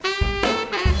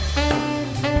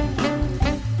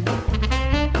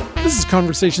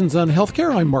Conversations on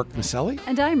Healthcare. I'm Mark Maselli.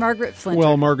 And I'm Margaret Flint.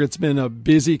 Well, Margaret, it's been a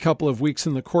busy couple of weeks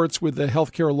in the courts with the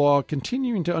healthcare law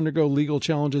continuing to undergo legal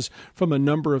challenges from a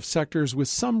number of sectors, with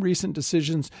some recent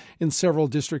decisions in several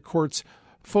district courts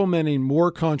fomenting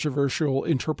more controversial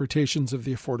interpretations of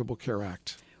the Affordable Care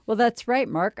Act. Well, that's right,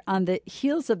 Mark. On the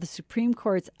heels of the Supreme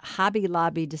Court's Hobby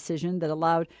Lobby decision that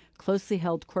allowed closely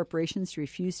held corporations to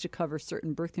refuse to cover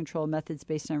certain birth control methods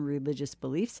based on religious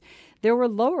beliefs, there were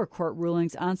lower court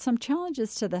rulings on some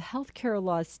challenges to the health care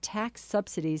law's tax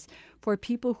subsidies for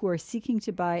people who are seeking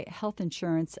to buy health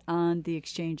insurance on the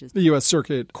exchanges. The U.S.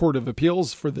 Circuit Court of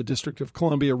Appeals for the District of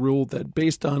Columbia ruled that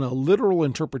based on a literal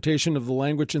interpretation of the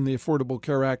language in the Affordable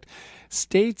Care Act,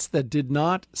 states that did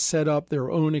not set up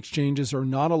their own exchanges are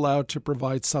not allowed to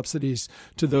provide subsidies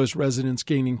to those residents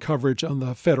gaining coverage on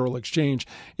the federal exchange.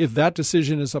 If that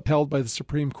decision is upheld by the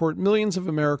Supreme Court, millions of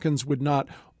Americans would not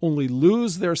only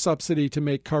lose their subsidy to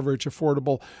make coverage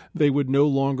affordable, they would no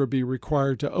longer be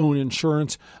required to own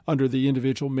insurance under the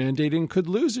individual mandate and could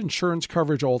lose insurance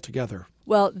coverage altogether.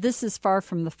 Well, this is far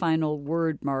from the final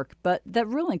word, Mark, but that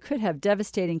ruling could have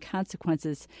devastating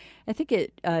consequences. I think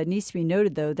it needs to be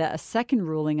noted, though, that a second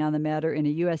ruling on the matter in a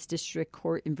U.S. District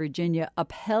Court in Virginia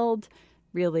upheld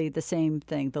really the same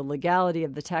thing, the legality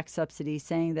of the tax subsidy,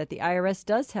 saying that the IRS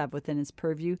does have within its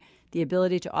purview the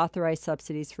ability to authorize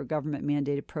subsidies for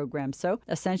government-mandated programs. So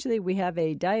essentially, we have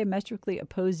a diametrically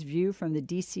opposed view from the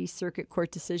D.C. Circuit Court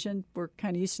decision. We're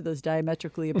kind of used to those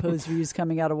diametrically opposed views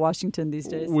coming out of Washington these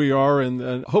days. We are,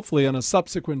 and hopefully on a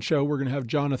subsequent show, we're going to have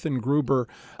Jonathan Gruber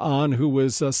on, who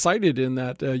was cited in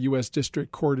that U.S.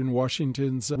 District Court in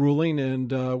Washington's ruling,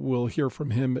 and we'll hear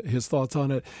from him, his thoughts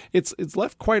on it. It's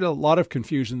left quite a lot of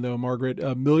confusion, though, Margaret.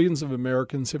 Millions of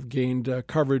Americans have gained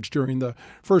coverage during the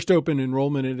first open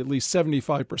enrollment, and at least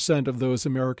 75% of those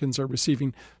Americans are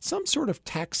receiving some sort of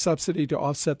tax subsidy to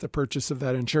offset the purchase of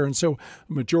that insurance. So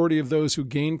a majority of those who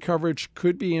gain coverage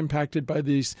could be impacted by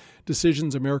these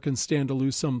decisions. Americans stand to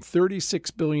lose some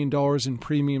 $36 billion in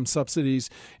premium subsidies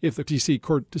if the D.C.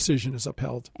 court decision is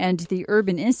upheld. And the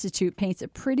Urban Institute paints a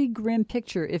pretty grim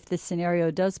picture if this scenario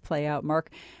does play out,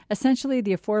 Mark. Essentially,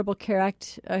 the Affordable Care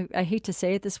Act, I hate to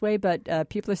say it this way, but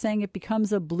people are saying it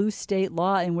becomes a blue state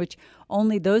law in which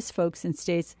only those folks in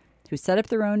states who set up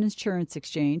their own insurance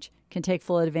exchange can take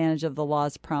full advantage of the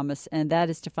law's promise, and that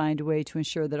is to find a way to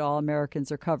ensure that all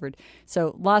Americans are covered.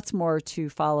 So lots more to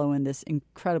follow in this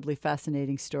incredibly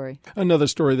fascinating story. Another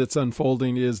story that's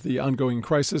unfolding is the ongoing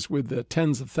crisis with the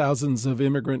tens of thousands of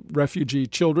immigrant refugee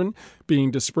children being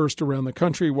dispersed around the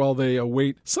country while they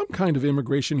await some kind of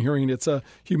immigration hearing. It's a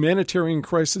humanitarian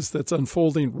crisis that's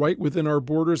unfolding right within our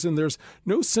borders, and there's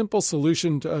no simple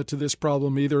solution to this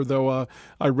problem either, though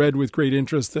I read with great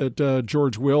interest that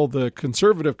George Will, the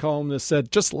conservative columnist,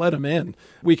 said, just let them in.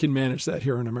 We can manage that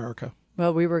here in America.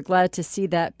 Well, we were glad to see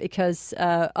that because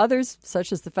others,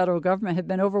 such as the federal government, have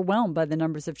been overwhelmed by the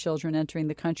numbers of children entering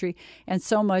the country and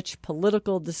so much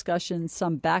political discussion,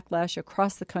 some backlash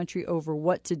across the country over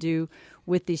what to do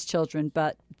with these children.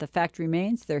 But the fact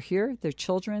remains, they're here, they're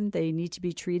children, they need to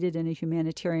be treated in a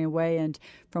humanitarian way. And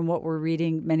from what we're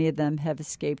reading, many of them have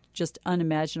escaped just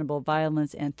unimaginable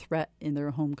violence and threat in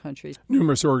their home countries.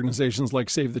 Numerous organizations like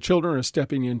Save the Children are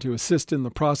stepping in to assist in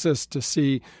the process to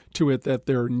see to it that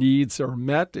their needs are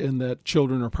met and that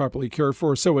children are properly cared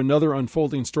for. So another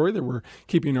unfolding story that we're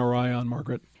keeping our eye on,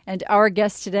 Margaret. And our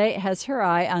guest today has her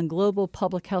eye on global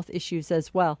public health issues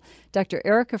as well. Dr.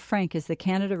 Erica Frank is the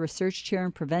Canada Research Chair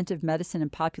in Preventive Medicine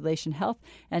and Population Health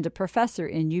and a professor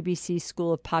in UBC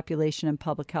School of Population and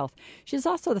Public Health. She's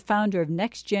also the founder of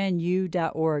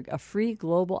NextGenU.org, a free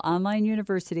global online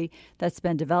university that's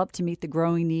been developed to meet the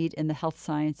growing need in the health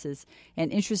sciences.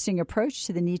 An interesting approach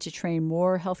to the need to train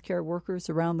more healthcare workers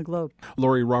around the globe.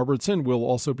 Lori Robertson will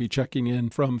also be checking in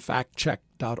from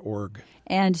factcheck.org.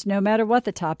 And no matter what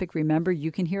the topic, remember,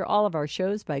 you can hear all of our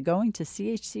shows by going to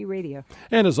CHC Radio.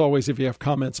 And as always, if you have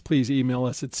comments, please email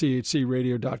us at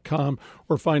chcradio.com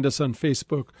or find us on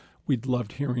Facebook. We'd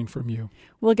love hearing from you.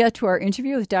 We'll get to our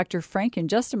interview with Dr. Frank in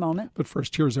just a moment. But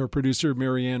first, here's our producer,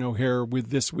 Marianne O'Hare, with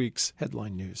this week's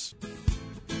headline news.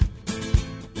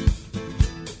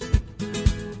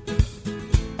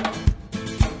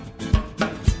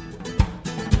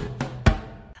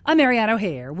 I'm Marianne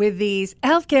O'Hare with these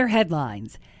healthcare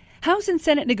headlines. House and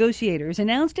Senate negotiators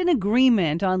announced an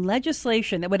agreement on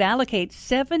legislation that would allocate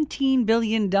 $17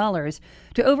 billion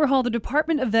to overhaul the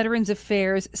Department of Veterans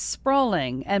Affairs'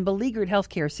 sprawling and beleaguered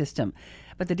healthcare system.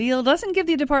 But the deal doesn't give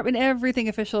the department everything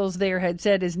officials there had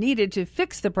said is needed to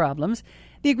fix the problems.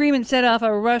 The agreement set off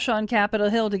a rush on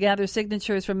Capitol Hill to gather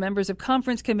signatures from members of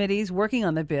conference committees working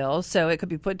on the bill so it could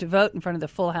be put to vote in front of the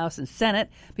full House and Senate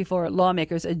before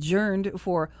lawmakers adjourned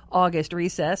for August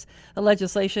recess. The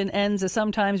legislation ends a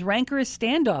sometimes rancorous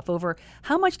standoff over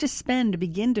how much to spend to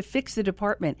begin to fix the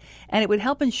department, and it would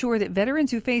help ensure that veterans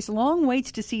who face long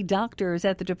waits to see doctors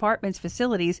at the department's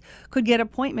facilities could get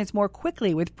appointments more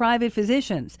quickly with private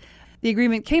physicians. The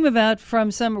agreement came about from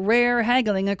some rare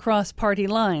haggling across party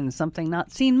lines, something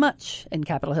not seen much in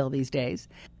Capitol Hill these days.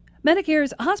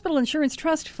 Medicare's Hospital Insurance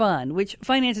Trust Fund, which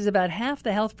finances about half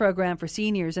the health program for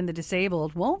seniors and the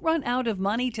disabled, won't run out of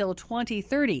money till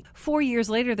 2030, 4 years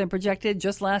later than projected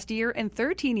just last year and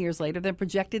 13 years later than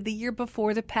projected the year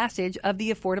before the passage of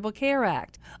the Affordable Care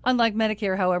Act. Unlike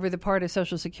Medicare, however, the part of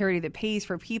Social Security that pays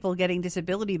for people getting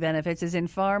disability benefits is in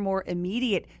far more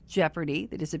immediate jeopardy.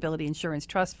 The Disability Insurance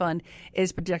Trust Fund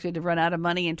is projected to run out of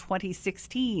money in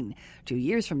 2016, 2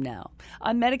 years from now.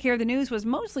 On Medicare, the news was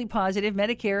mostly positive.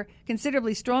 Medicare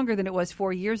considerably stronger than it was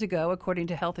 4 years ago, according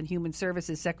to Health and Human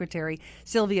Services Secretary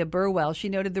Sylvia Burwell. She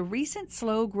noted the recent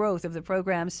slow growth of the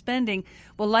program's spending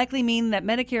will likely mean that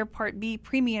Medicare Part B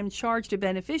premium charged to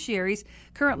beneficiaries,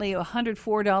 currently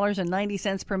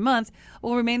 $104.90 per month,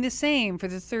 will remain the same for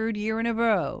the third year in a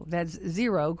row. That's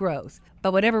zero growth.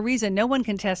 But whatever reason, no one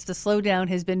contests the slowdown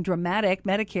has been dramatic.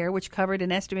 Medicare, which covered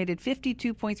an estimated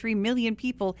 52.3 million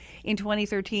people in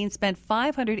 2013, spent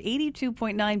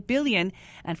 $582.9 billion,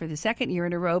 and for the second year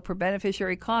in a row, per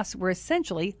beneficiary costs were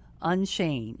essentially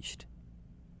unchanged.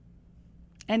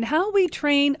 And how we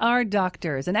train our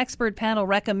doctors. An expert panel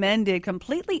recommended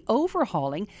completely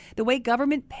overhauling the way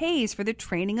government pays for the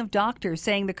training of doctors,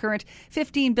 saying the current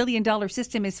 $15 billion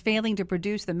system is failing to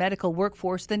produce the medical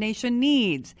workforce the nation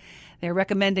needs. They're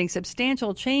recommending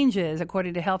substantial changes,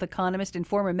 according to health economist and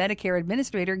former Medicare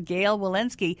administrator Gail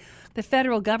Walensky. The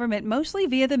federal government, mostly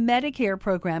via the Medicare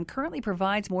program, currently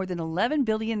provides more than $11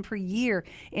 billion per year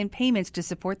in payments to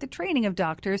support the training of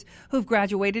doctors who've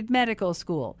graduated medical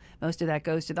school. Most of that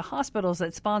goes to the hospitals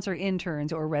that sponsor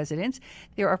interns or residents.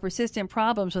 There are persistent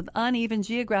problems with uneven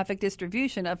geographic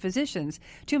distribution of physicians,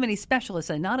 too many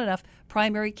specialists, and not enough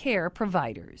primary care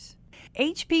providers.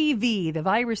 HPV, the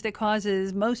virus that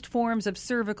causes most forms of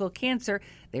cervical cancer,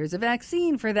 there's a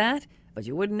vaccine for that, but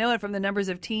you wouldn't know it from the numbers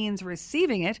of teens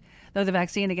receiving it. Though the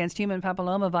vaccine against human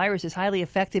papillomavirus is highly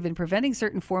effective in preventing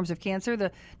certain forms of cancer,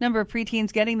 the number of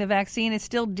preteens getting the vaccine is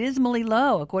still dismally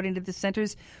low, according to the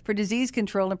Centers for Disease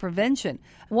Control and Prevention.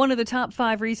 One of the top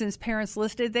 5 reasons parents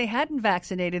listed they hadn't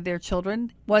vaccinated their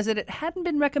children was that it hadn't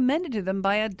been recommended to them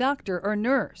by a doctor or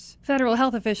nurse. Federal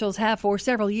health officials have for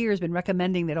several years been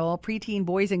recommending that all preteen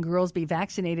boys and girls be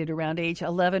vaccinated around age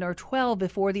 11 or 12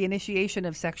 before the initiation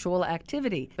of sexual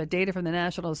activity. But data from the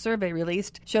national survey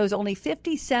released shows only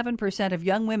 57% of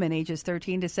young women ages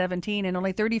 13 to 17 and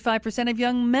only 35% of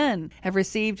young men have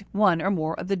received one or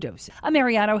more of the doses. I'm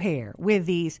Marianne O'Hare with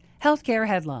these healthcare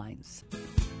headlines.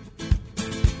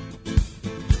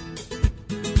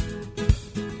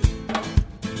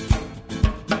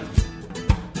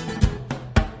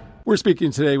 We're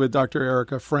speaking today with Dr.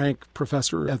 Erica Frank,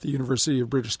 professor at the University of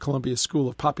British Columbia School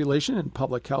of Population and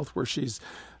Public Health, where she's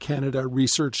Canada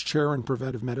Research Chair in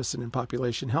Preventive Medicine and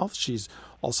Population Health. She's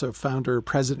also founder,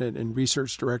 president, and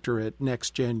research director at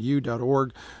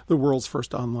NextGenU.org, the world's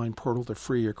first online portal to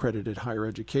free accredited higher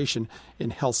education in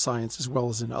health science as well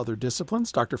as in other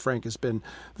disciplines. Dr. Frank has been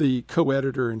the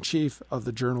co-editor-in-chief of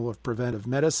the Journal of Preventive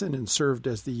Medicine and served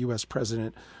as the U.S.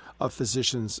 president of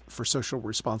Physicians for Social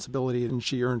Responsibility, and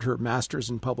she earned her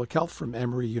master's in public health from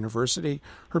Emory University,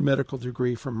 her medical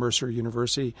degree from Mercer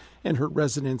University, and her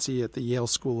residency at the Yale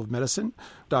School of Medicine.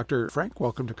 Dr. Frank,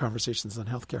 welcome to Conversations on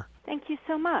Healthcare. Thank you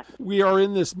so much. We are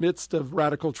in this midst of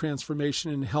radical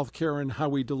transformation in healthcare and how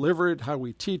we deliver it, how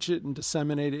we teach it and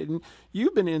disseminate it. And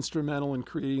you've been instrumental in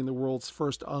creating the world's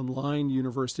first online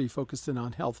university focused in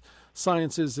on health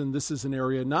sciences. And this is an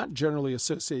area not generally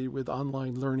associated with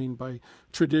online learning by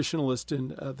traditionalists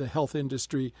in the health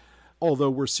industry.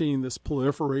 Although we're seeing this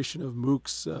proliferation of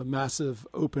MOOCs, massive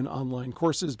open online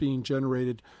courses being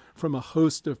generated from a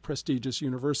host of prestigious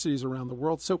universities around the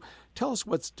world. So tell us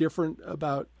what's different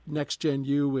about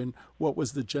NextGenU and what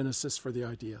was the genesis for the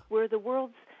idea. We're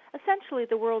essentially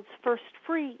the world's first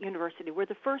free university. We're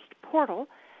the first portal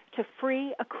to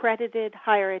free accredited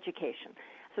higher education.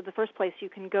 So the first place you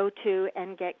can go to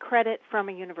and get credit from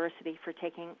a university for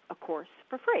taking a course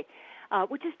for free,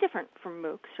 which is different from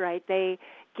MOOCs, right? They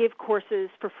give courses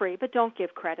for free but don't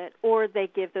give credit, or they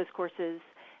give those courses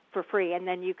for free, and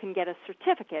then you can get a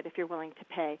certificate if you're willing to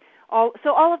pay.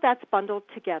 So all of that's bundled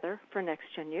together for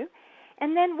NextGenU.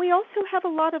 And then we also have a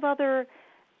lot of other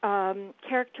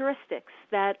characteristics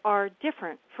that are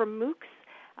different from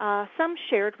MOOCs. Some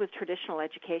shared with traditional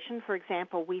education. For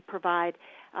example, we provide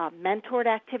mentored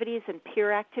activities and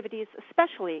peer activities,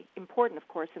 especially important, of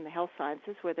course, in the health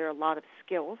sciences where there are a lot of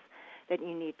skills that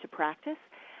you need to practice.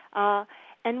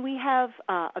 And we have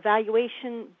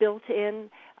evaluation built in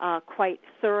quite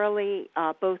thoroughly,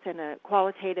 both in a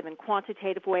qualitative and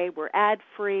quantitative way. We're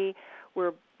ad-free.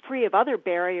 We're free of other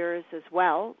barriers as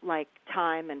well, like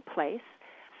time and place.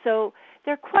 So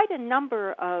there are quite a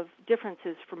number of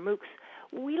differences from MOOCs.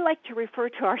 We like to refer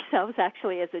to ourselves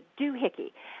actually as a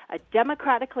doohickey, a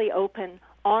democratically open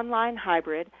online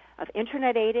hybrid of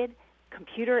Internet-aided,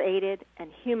 computer-aided,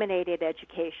 and human-aided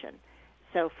education.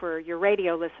 So for your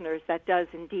radio listeners, that does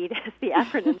indeed, as the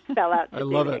acronym spell out, I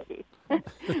love it.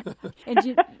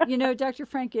 And you know, Dr.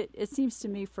 Frank, it seems to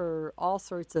me for all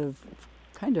sorts of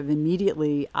kind of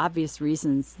immediately obvious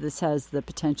reasons, this has the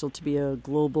potential to be a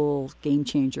global game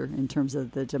changer in terms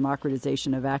of the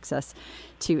democratization of access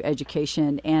to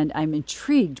education. And I'm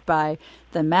intrigued by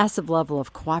the massive level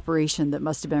of cooperation that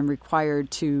must have been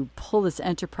required to pull this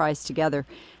enterprise together.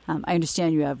 I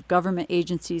understand you have government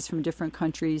agencies from different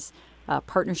countries,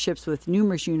 partnerships with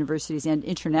numerous universities and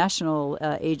international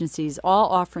agencies, all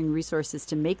offering resources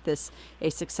to make this a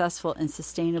successful and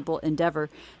sustainable endeavor.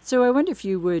 So I wonder if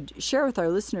you would share with our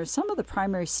listeners some of the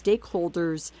primary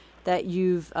stakeholders that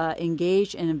you've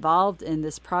engaged and involved in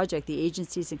this project, the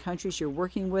agencies and countries you're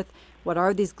working with. What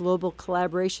are these global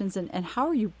collaborations, and how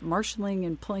are you marshaling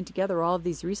and pulling together all of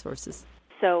these resources?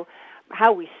 So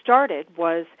how we started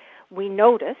was we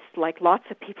noticed, like lots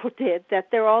of people did, that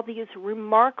there are all these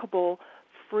remarkable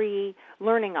free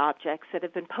learning objects that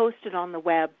have been posted on the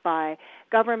web by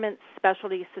governments,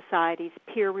 specialty societies,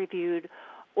 peer-reviewed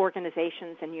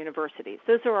organizations, and universities.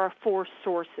 Those are our four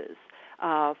sources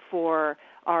for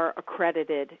our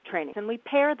accredited training. And we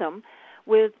pair them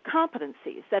with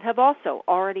competencies that have also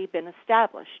already been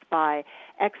established by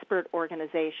expert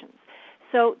organizations.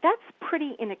 So that's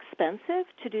pretty inexpensive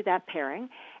to do that pairing.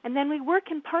 And then we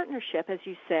work in partnership, as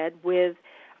you said, with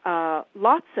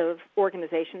lots of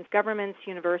organizations, governments,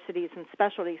 universities, and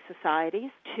specialty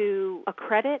societies to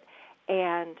accredit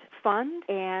and fund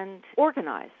and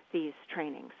organize these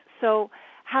trainings. So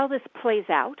how this plays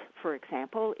out, for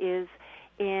example, is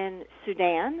in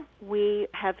Sudan, we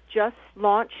have just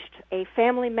launched a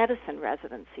family medicine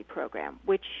residency program,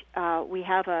 which we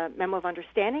have a memo of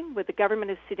understanding with the government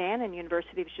of Sudan and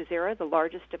University of Jazeera, the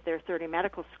largest of their 30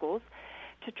 medical schools,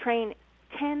 to train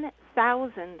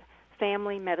 10,000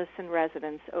 family medicine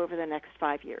residents over the next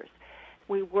 5 years.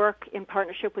 We work in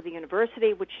partnership with the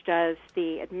university, which does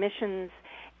the admissions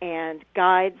and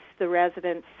guides the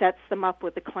residents, sets them up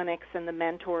with the clinics and the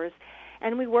mentors.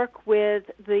 And we work with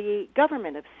the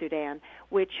government of Sudan,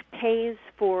 which pays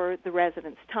for the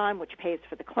residents' time, which pays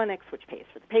for the clinics, which pays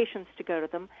for the patients to go to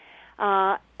them.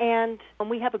 And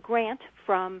we have a grant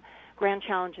from Grand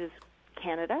Challenges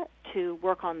Canada to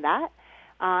work on that,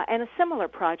 and a similar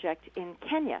project in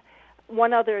Kenya.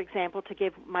 One other example to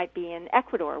give might be in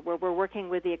Ecuador, where we're working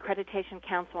with the Accreditation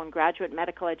Council on Graduate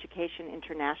Medical Education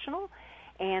International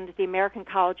and the American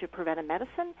College of Preventive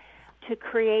Medicine to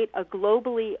create a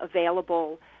globally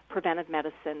available preventive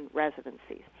medicine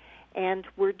residencies. And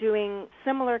we're doing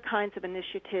similar kinds of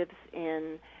initiatives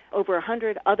in over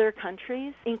 100 other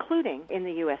countries, including in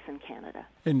the U.S. and Canada.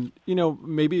 And, you know,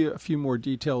 maybe a few more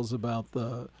details about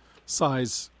the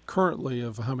size currently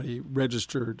of how many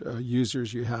registered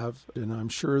users you have. And I'm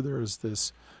sure there's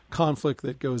this conflict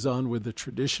that goes on with the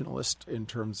traditionalist in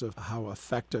terms of how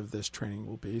effective this training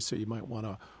will be. So you might want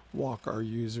to walk our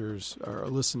users, our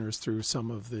listeners, through some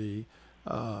of the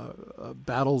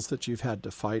battles that you've had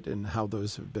to fight and how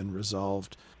those have been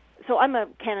resolved. So I'm a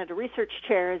Canada Research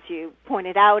Chair, as you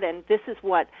pointed out, and this is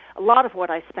what a lot of what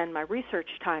I spend my research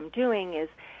time doing is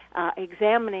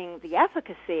examining the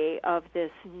efficacy of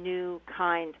this new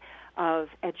kind of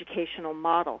educational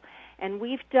model. And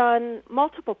we've done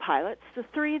multiple pilots. The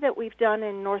three that we've done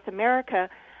in North America,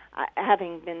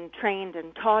 having been trained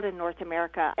and taught in North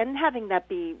America, and having that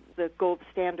be the gold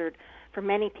standard for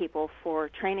many people for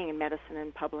training in medicine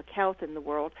and public health in the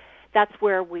world, that's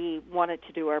where we wanted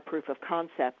to do our proof of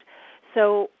concept.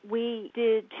 So we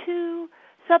did two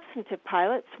substantive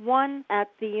pilots, one at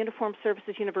the Uniformed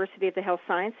Services University of the Health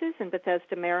Sciences in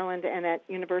Bethesda, Maryland, and at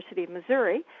University of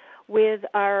Missouri with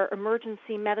our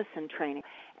emergency medicine training.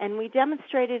 And we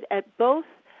demonstrated at both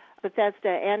Bethesda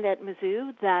and at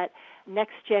Mizzou that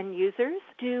NextGen users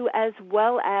do as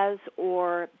well as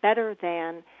or better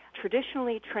than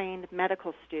traditionally trained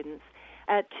medical students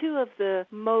at two of the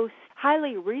most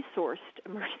highly resourced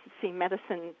emergency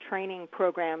medicine training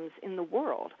programs in the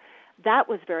world, that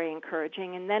was very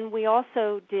encouraging. And then we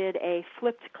also did a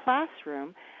flipped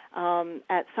classroom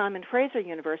at Simon Fraser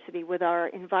University with our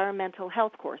environmental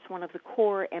health course, one of the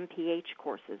core MPH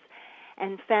courses,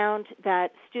 and found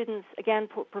that students, again,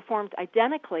 performed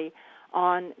identically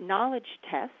on knowledge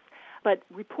tests, but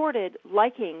reported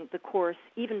liking the course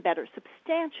even better,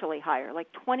 substantially higher, like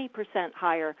 20%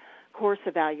 higher course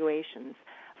evaluations.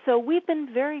 So we've been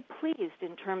very pleased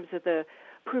in terms of the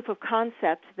proof of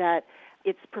concept that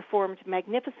it's performed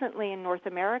magnificently in North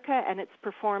America, and it's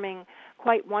performing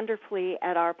quite wonderfully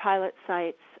at our pilot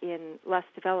sites in less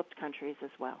developed countries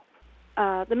as well.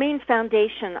 The main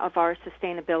foundation of our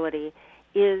sustainability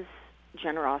is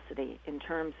generosity in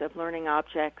terms of learning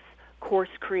objects, course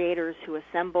creators who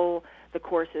assemble the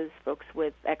courses, folks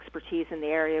with expertise in the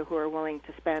area who are willing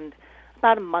to spend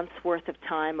about a month's worth of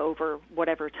time over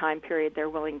whatever time period they're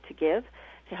willing to give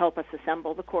to help us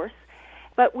assemble the course.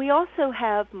 But we also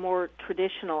have more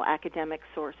traditional academic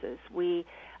sources. We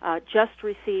just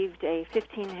received a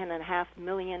 $15.5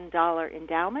 million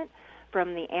endowment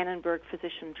from the Annenberg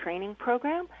Physician Training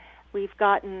Program. We've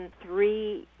gotten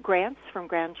 3 grants from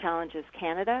Grand Challenges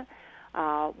Canada,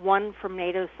 one from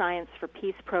NATO Science for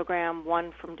Peace program,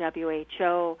 one from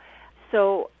WHO.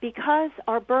 So because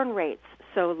our burn rate's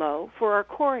so low, for our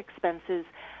core expenses,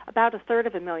 about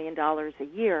 $250,000 a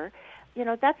year,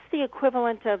 that's the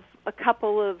equivalent of a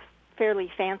couple of fairly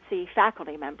fancy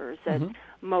faculty members at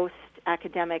most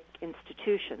academic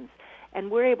institutions. And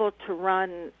we're able to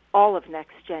run all of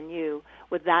NextGenU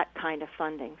with that kind of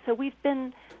funding. So we've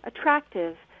been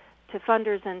attractive to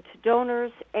funders and to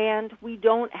donors, and we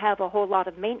don't have a whole lot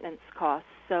of maintenance costs.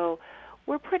 So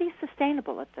we're pretty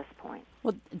sustainable at this point.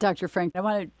 Well, Dr. Frank, I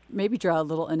want to maybe draw a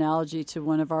little analogy to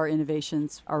one of our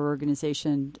innovations. Our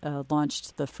organization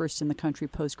launched the first in the country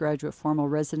postgraduate formal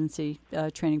residency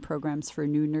training programs for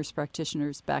new nurse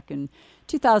practitioners back in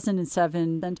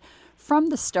 2007. And from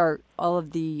the start, all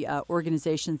of the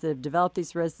organizations that have developed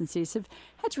these residencies have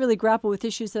had to really grapple with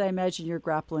issues that I imagine you're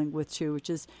grappling with too, which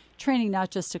is training not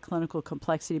just to clinical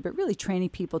complexity, but really training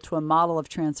people to a model of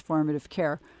transformative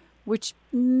care, which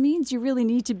means you really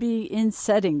need to be in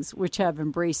settings which have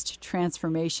embraced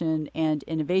transformation and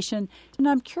innovation. And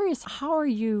I'm curious, how are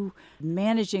you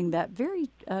managing that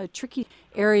very tricky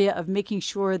area of making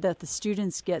sure that the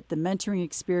students get the mentoring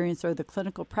experience or the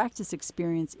clinical practice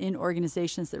experience in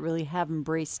organizations that really have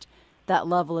embraced that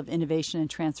level of innovation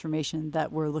and transformation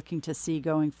that we're looking to see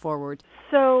going forward?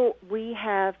 So we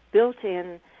have built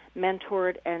in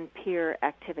mentored and peer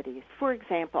activities. For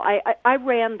example, I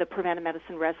ran the preventive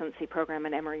medicine residency program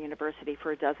at Emory University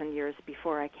for a dozen years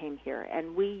before I came here,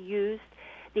 and we used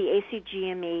the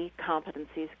ACGME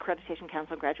competencies, Accreditation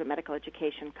Council of Graduate Medical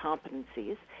Education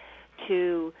competencies,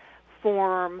 to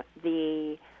form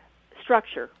the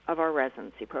structure of our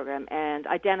residency program and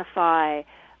identify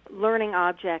learning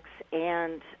objects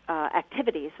and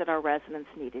activities that our residents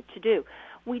needed to do.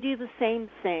 We do the same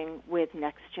thing with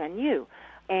NextGenU.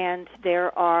 And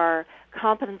there are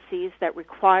competencies that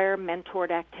require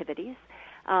mentored activities.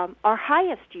 Our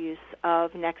highest use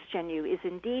of NextGenU is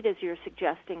indeed, as you're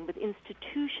suggesting, with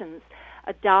institutions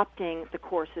adopting the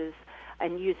courses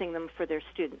and using them for their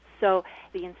students. So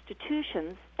the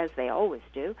institutions, as they always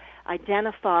do,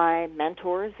 identify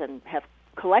mentors and have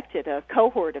collected a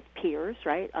cohort of peers,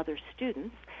 right, other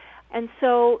students. And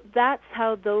so that's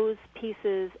how those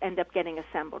pieces end up getting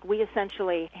assembled. We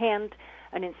essentially hand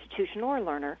an institution or a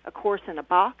learner a course in a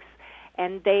box,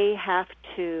 and they have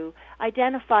to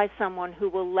identify someone who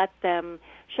will let them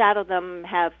shadow them,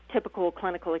 have typical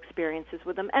clinical experiences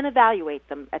with them, and evaluate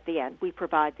them at the end. We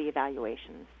provide the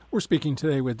evaluations. We're speaking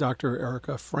today with Dr.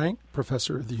 Erica Frank,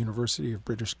 professor at the University of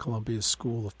British Columbia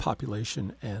School of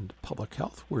Population and Public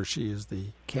Health, where she is the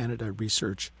Canada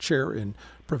Research Chair in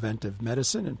Preventive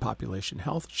Medicine and Population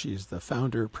Health. She is the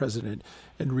founder, president,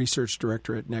 and research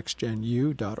director at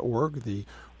NextGenU.org, the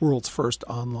world's first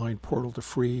online portal to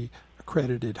free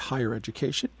accredited higher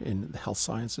education in the health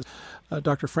sciences.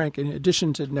 Dr. Frank, in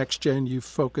addition to NextGen, you've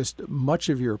focused much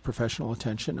of your professional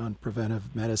attention on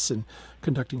preventive medicine,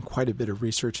 conducting quite a bit of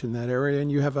research in that area,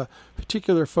 and you have a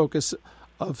particular focus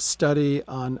of study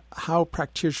on how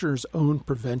practitioners' own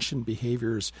prevention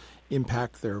behaviors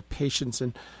impact their patients.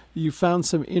 And you found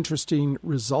some interesting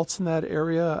results in that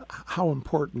area. How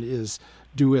important is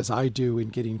do as I do in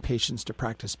getting patients to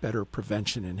practice better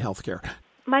prevention in healthcare?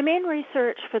 My main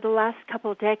research for the last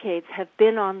couple of decades have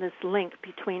been on this link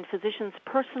between physicians'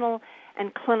 personal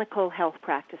and clinical health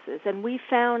practices, and we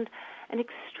found an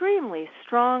extremely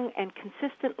strong and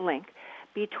consistent link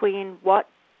between what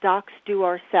docs do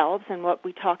ourselves and what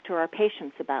we talk to our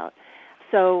patients about.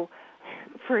 So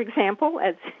for example,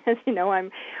 as you know,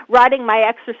 I'm riding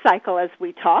my exercycle as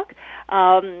we talk.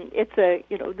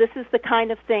 This is the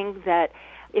kind of thing that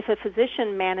if a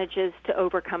physician manages to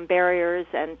overcome barriers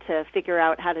and to figure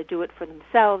out how to do it for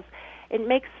themselves, it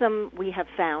makes them, we have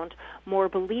found, more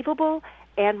believable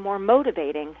and more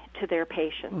motivating to their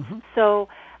patients. Mm-hmm. So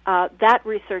that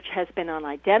research has been on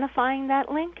identifying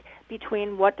that link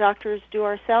between what doctors do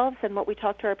ourselves and what we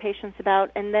talk to our patients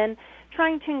about, and then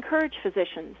trying to encourage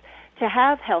physicians to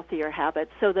have healthier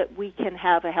habits so that we can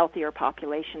have a healthier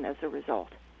population as a result.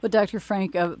 Well, Dr.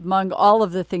 Frank, among all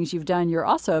of the things you've done, you're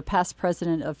also a past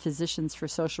president of Physicians for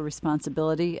Social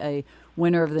Responsibility, a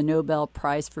winner of the Nobel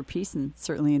Prize for Peace, and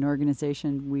certainly an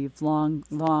organization we've long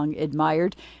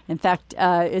admired. In fact,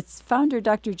 its founder,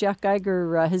 Dr. Jack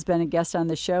Geiger, has been a guest on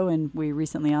the show, and we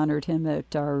recently honored him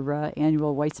at our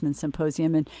annual Weitzman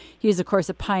Symposium. And he's, of course,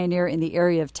 a pioneer in the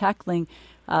area of tackling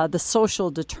the social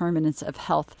determinants of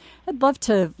health. I'd love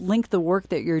to link the work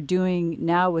that you're doing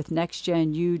now with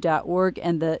NextGenU.org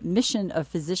and the mission of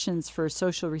Physicians for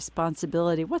Social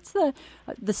Responsibility. What's the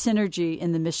synergy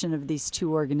in the mission of these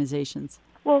two organizations?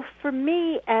 Well, for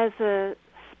me, as a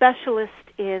specialist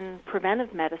in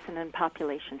preventive medicine and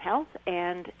population health,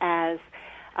 and as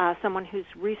someone whose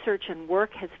research and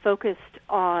work has focused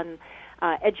on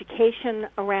education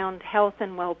around health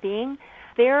and well-being,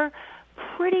 they're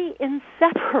pretty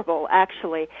inseparable,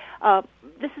 actually.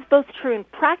 This is both true in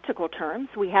practical terms.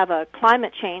 We have a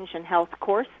climate change and health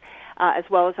course, as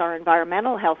well as our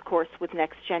environmental health course with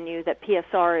NextGenU that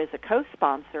PSR is a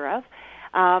co-sponsor of.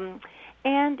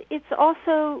 And it's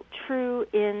also true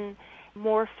in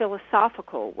more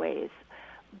philosophical ways.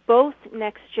 Both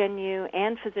NextGenU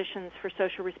and Physicians for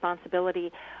Social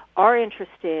Responsibility are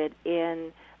interested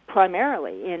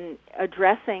primarily in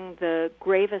addressing the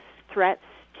gravest threats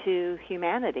to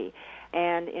humanity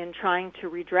and in trying to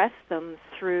redress them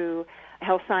through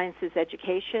health sciences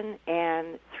education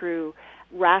and through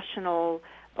rational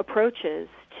approaches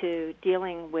to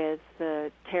dealing with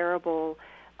the terrible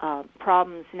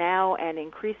problems now and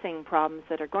increasing problems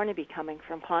that are going to be coming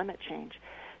from climate change.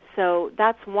 So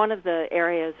that's one of the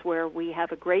areas where we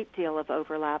have a great deal of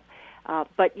overlap.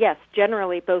 But yes,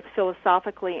 generally, both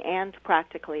philosophically and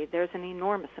practically, there's an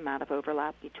enormous amount of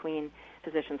overlap between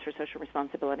Physicians for Social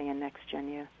Responsibility and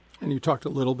NextGenU. And you talked a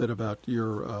little bit about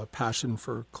your passion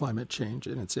for climate change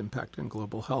and its impact on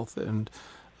global health. And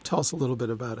tell us a little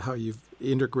bit about how you've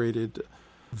integrated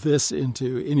this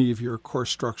into any of your core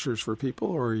structures for people,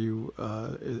 or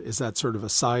is that sort of a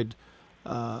side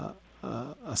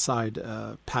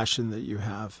passion that you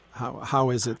have?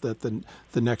 How is it that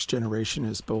the next generation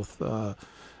is both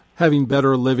having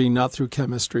better living, not through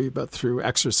chemistry, but through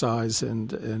exercise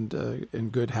and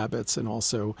good habits, and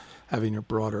also having a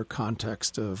broader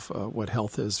context of what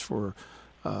health is for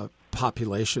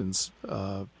populations,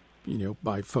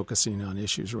 by focusing on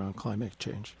issues around climate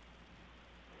change?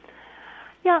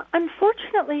 Yeah,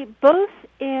 unfortunately, both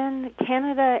in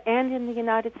Canada and in the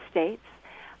United States,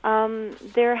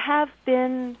 there have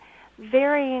been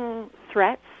varying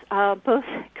threats, both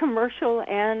commercial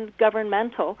and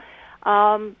governmental,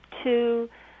 to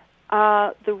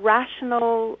the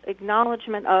rational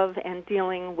acknowledgement of and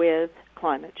dealing with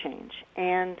climate change.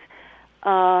 And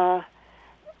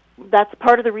that's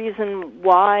part of the reason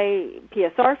why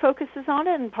PSR focuses on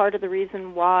it, and part of the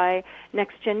reason why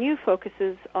NextGenU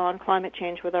focuses on climate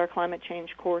change with our climate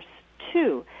change course,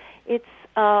 too. It's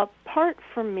part,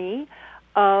 for me,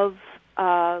 of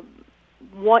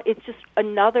it's just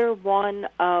another one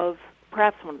of,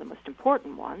 perhaps one of the most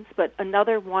important ones, but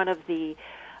another one of the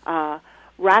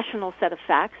rational set of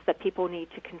facts that people need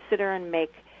to consider and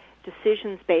make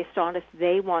decisions based on if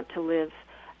they want to live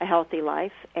a healthy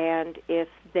life and if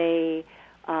they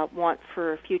want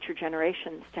for future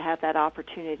generations to have that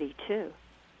opportunity too.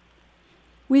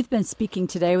 We've been speaking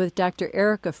today with Dr.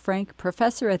 Erica Frank,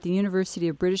 professor at the University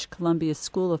of British Columbia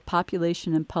School of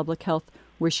Population and Public Health,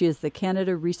 where she is the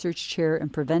Canada Research Chair in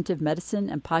Preventive Medicine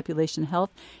and Population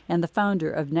Health and the founder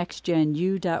of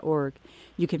NextGenU.org.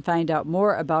 You can find out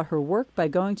more about her work by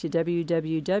going to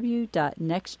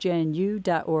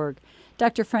www.nextgenu.org.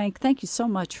 Dr. Frank, thank you so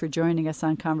much for joining us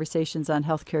on Conversations on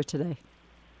Healthcare today.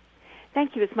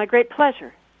 Thank you. It's my great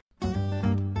pleasure.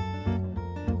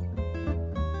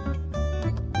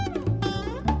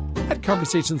 At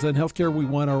Conversations on Healthcare, we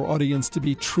want our audience to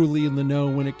be truly in the know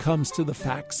when it comes to the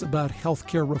facts about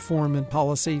healthcare reform and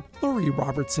policy. Lori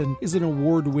Robertson is an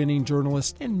award-winning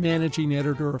journalist and managing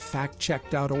editor of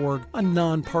FactCheck.org, a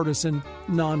nonpartisan,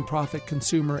 nonprofit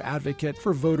consumer advocate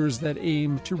for voters that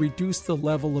aim to reduce the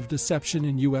level of deception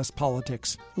in U.S.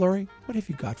 politics. Lori, what have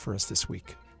you got for us this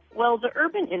week? Well, the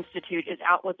Urban Institute is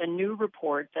out with a new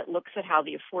report that looks at how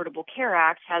the Affordable Care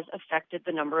Act has affected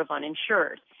the number of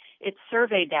uninsured. Its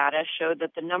survey data showed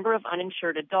that the number of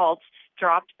uninsured adults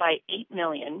dropped by 8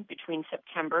 million between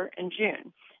September and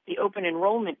June. The open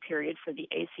enrollment period for the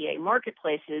ACA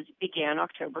marketplaces began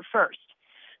October 1st.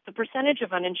 The percentage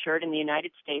of uninsured in the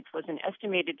United States was an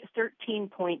estimated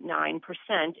 13.9%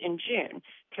 in June,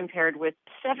 compared with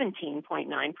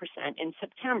 17.9% in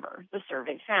September, the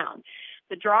survey found.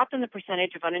 The drop in the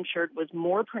percentage of uninsured was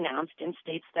more pronounced in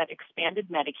states that expanded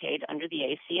Medicaid under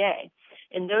the ACA.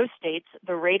 In those states,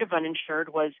 the rate of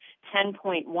uninsured was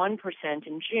 10.1%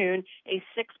 in June, a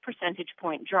 6 percentage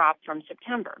point drop from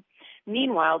September.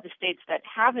 Meanwhile, the states that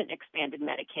haven't expanded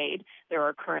Medicaid, there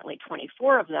are currently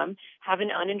 24 of them, have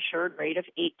an uninsured rate of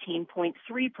 18.3%,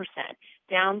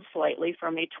 down slightly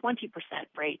from a 20%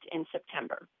 rate in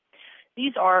September.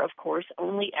 These are, of course,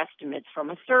 only estimates from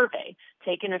a survey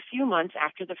taken a few months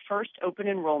after the first open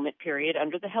enrollment period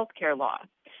under the healthcare law.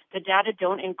 The data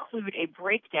don't include a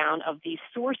breakdown of the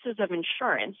sources of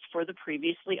insurance for the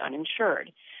previously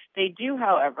uninsured. They do,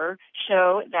 however,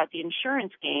 show that the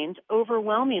insurance gains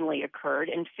overwhelmingly occurred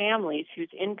in families whose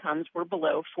incomes were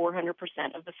below 400%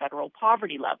 of the federal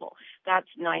poverty level. That's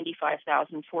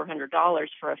 $95,400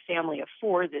 for a family of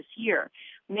four this year,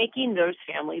 making those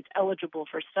families eligible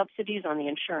for subsidies on the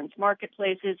insurance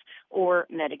marketplaces or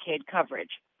Medicaid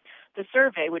coverage. The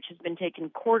survey, which has been taken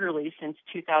quarterly since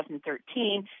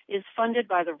 2013, is funded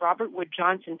by the Robert Wood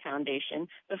Johnson Foundation,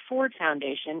 the Ford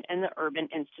Foundation, and the Urban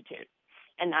Institute.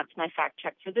 And that's my fact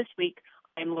check for this week.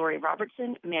 I'm Lori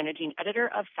Robertson, managing editor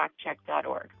of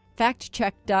factcheck.org.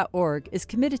 FactCheck.org is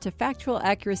committed to factual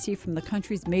accuracy from the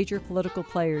country's major political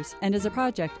players and is a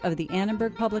project of the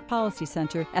Annenberg Public Policy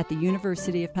Center at the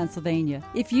University of Pennsylvania.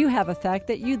 If you have a fact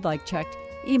that you'd like checked,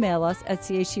 email us at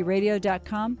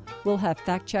chcradio.com. We'll have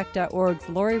FactCheck.org's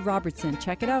Lori Robertson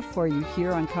check it out for you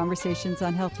here on Conversations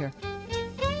on Healthcare.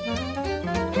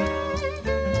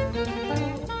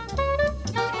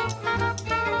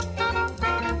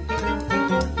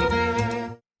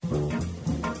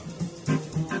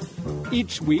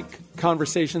 Each week,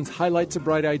 Conversations highlights a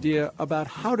bright idea about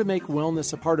how to make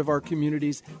wellness a part of our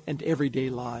communities and everyday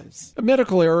lives.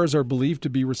 Medical errors are believed to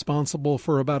be responsible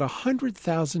for about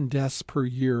 100,000 deaths per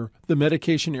year. The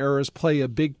medication errors play a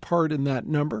big part in that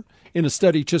number. In a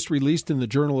study just released in the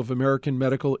Journal of American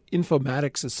Medical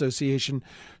Informatics Association,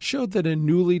 showed that a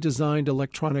newly designed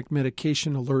electronic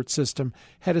medication alert system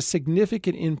had a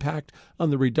significant impact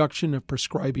on the reduction of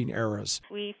prescribing errors.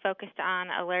 We focused on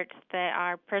alerts that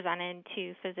are presented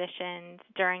to physicians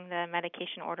during the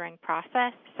medication ordering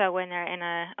process. So when they're in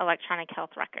an electronic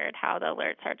health record, how the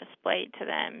alerts are displayed to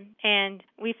them. And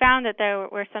we found that there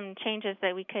were some changes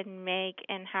that we could make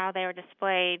in how they were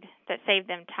displayed that saved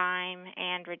them time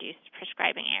and reduced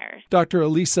prescribing errors. Dr.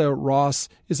 Elisa Ross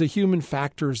is a human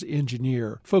factors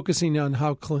engineer, focusing on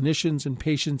how clinicians and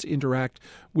patients interact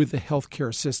with the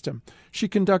healthcare system. She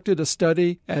conducted a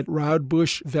study at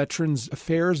Raudebush Veterans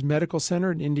Affairs Medical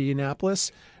Center in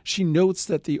Indianapolis. She notes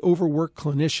that the overworked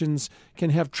clinicians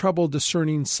can have trouble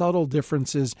discerning subtle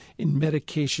differences in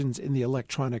medications in the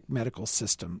electronic medical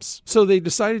systems. So they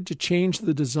decided to change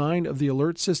the design of the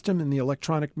alert system in the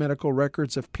electronic medical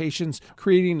records of patients,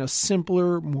 creating a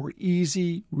simpler, more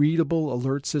easy, readable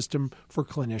alert system for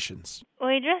clinicians.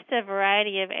 We addressed a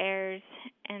variety of errors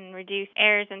and reduce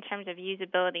errors in terms of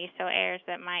usability, so errors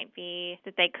that might be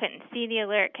that they couldn't see the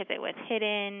alert because it was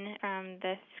hidden from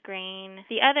the screen.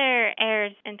 The other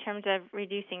errors in terms of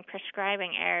reducing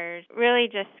prescribing errors really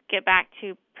just get back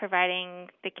to providing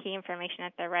the key information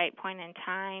at the right point in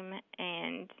time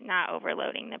and not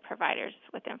overloading the providers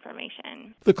with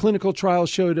information. The clinical trial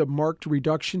showed a marked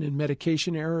reduction in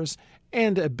medication errors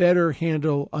and a better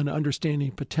handle on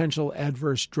understanding potential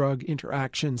adverse drug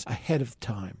interactions ahead of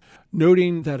time,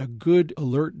 noting that a good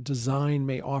alert design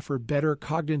may offer better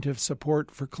cognitive support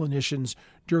for clinicians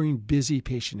during busy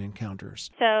patient encounters.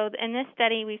 So in this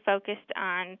study, we focused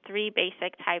on three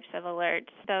basic types of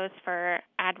alerts. Those for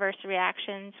adverse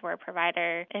reactions, where a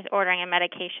provider is ordering a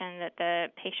medication that the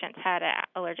patients had an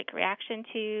allergic reaction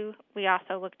to. We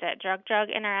also looked at drug-drug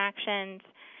interactions.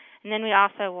 And then we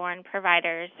also warned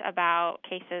providers about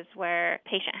cases where a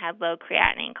patient had low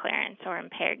creatinine clearance or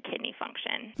impaired kidney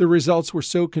function. The results were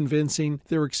so convincing,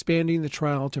 they're expanding the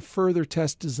trial to further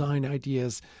test design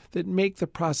ideas that make the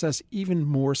process even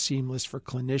more seamless for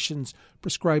clinicians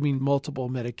prescribing multiple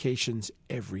medications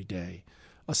every day.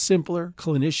 A simpler,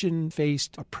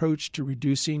 clinician-faced approach to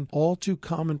reducing all too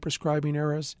common prescribing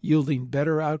errors, yielding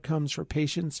better outcomes for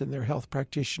patients and their health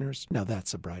practitioners. Now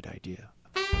that's a bright idea.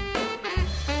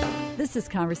 This is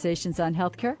Conversations on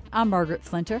Healthcare. I'm Margaret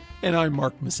Flinter. And I'm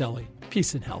Mark Maselli.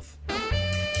 Peace and health.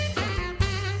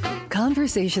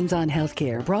 Conversations on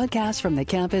Healthcare broadcast from the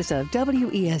campus of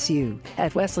WESU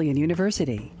at Wesleyan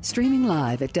University, streaming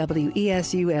live at WESUFM.org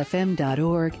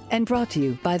and brought to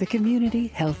you by the Community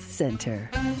Health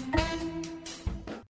Center.